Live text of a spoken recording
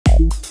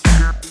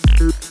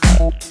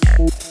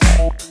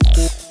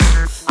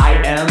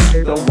I am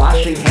the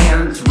washing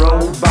hands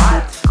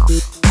robot.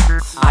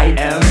 I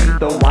am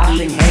the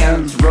washing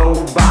hands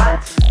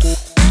robot.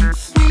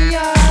 We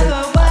are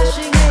the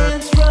washing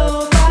hands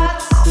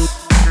robots.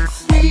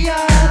 We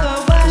are the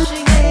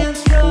washing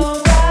hands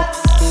robots.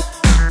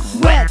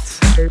 Wet,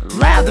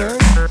 lather,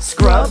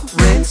 scrub,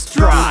 rinse,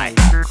 dry.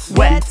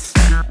 Wet,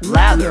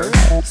 lather,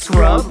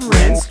 scrub,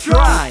 rinse,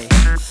 dry.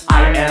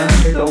 I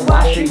am the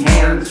washing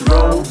hands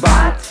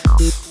robot.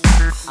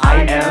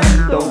 I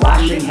am the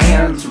washing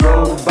hands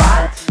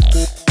robot.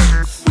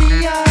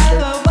 We are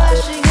the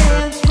washing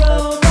hands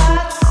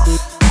robots.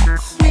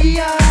 We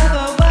are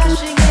the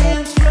washing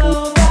hands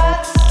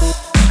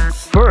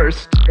robots.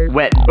 First,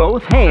 wet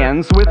both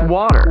hands with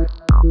water.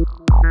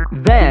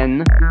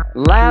 Then,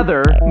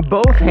 lather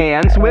both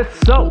hands with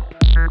soap.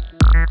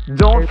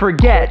 Don't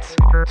forget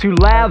to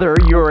lather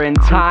your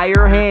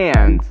entire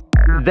hand.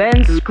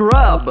 Then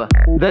scrub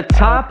the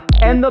top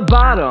and the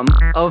bottom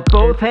of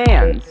both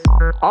hands.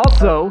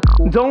 Also,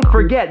 don't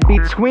forget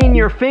between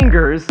your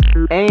fingers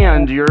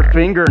and your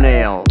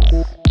fingernails.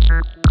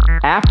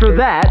 After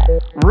that,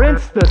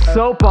 rinse the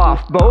soap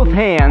off both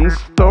hands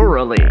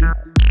thoroughly.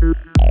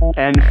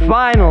 And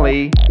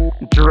finally,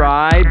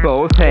 dry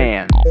both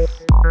hands.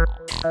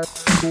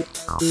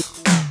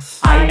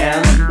 I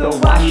am the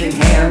washing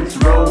hands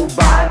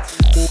robot.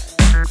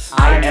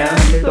 I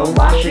am the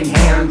washing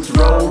hands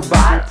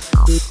robot.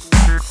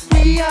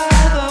 We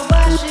are the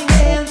washing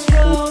hands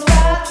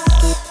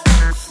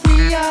robots.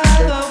 We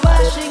are the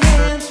washing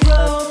hands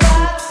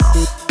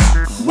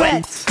robots.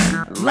 Wet,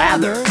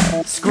 lather,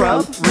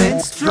 scrub,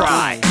 rinse,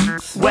 dry.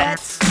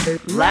 Wet,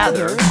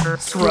 lather,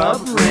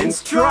 scrub,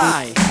 rinse,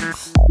 dry.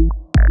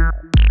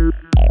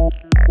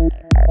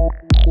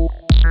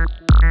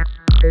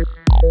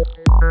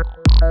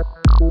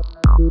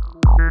 Thank you.